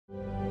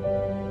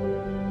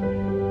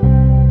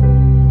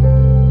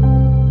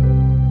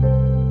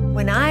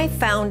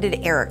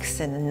founded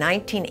Erickson in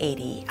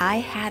 1980, I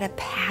had a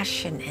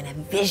passion and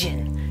a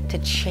vision to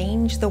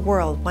change the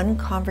world one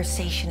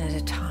conversation at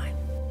a time.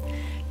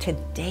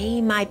 Today,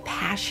 my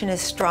passion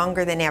is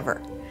stronger than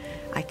ever.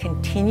 I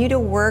continue to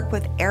work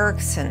with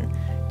Erickson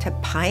to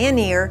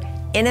pioneer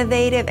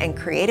innovative and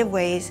creative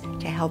ways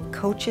to help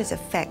coaches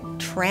effect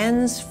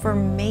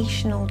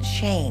transformational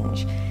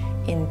change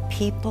in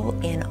people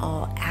in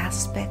all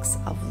aspects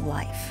of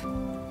life.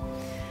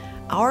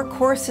 Our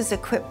courses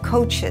equip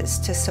coaches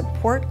to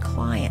support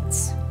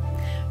clients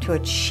to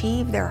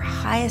achieve their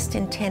highest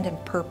intent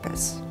and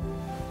purpose.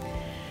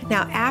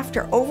 Now,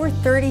 after over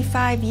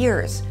 35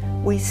 years,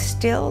 we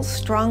still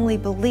strongly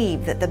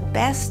believe that the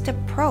best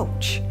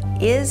approach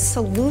is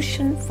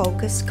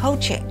solution-focused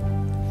coaching.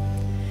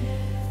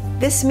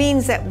 This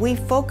means that we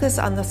focus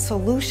on the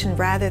solution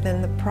rather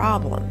than the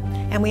problem,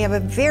 and we have a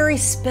very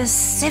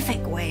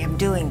specific way of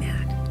doing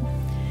that.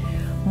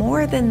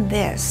 More than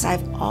this,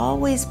 I've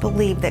always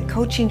believed that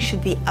coaching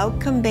should be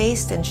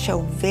outcome-based and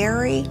show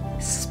very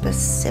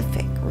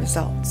specific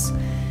results.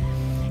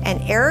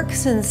 And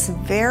Erickson's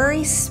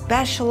very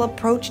special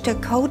approach to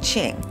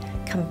coaching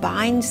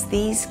combines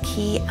these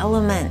key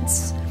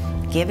elements,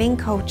 giving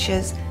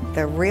coaches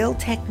the real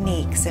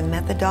techniques and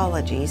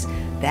methodologies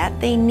that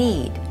they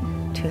need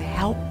to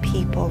help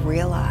people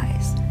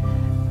realize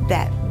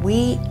that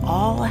we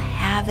all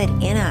have it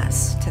in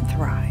us to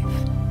thrive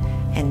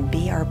and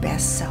be our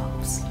best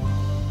selves.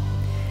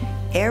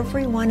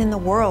 Everyone in the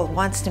world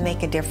wants to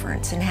make a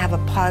difference and have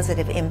a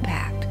positive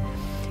impact.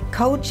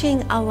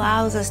 Coaching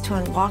allows us to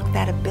unlock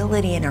that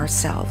ability in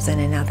ourselves and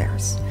in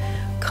others.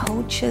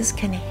 Coaches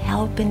can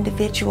help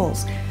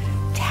individuals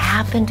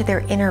tap into their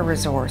inner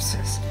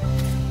resources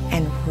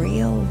and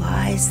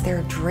realize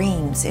their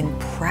dreams in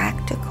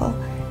practical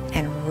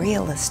and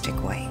realistic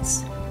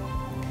ways.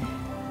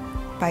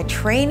 By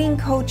training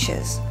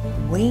coaches,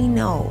 we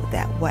know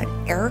that what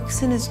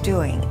Erickson is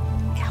doing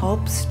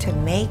helps to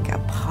make a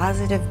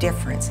positive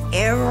difference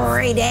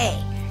every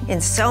day in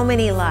so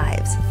many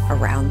lives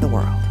around the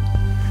world.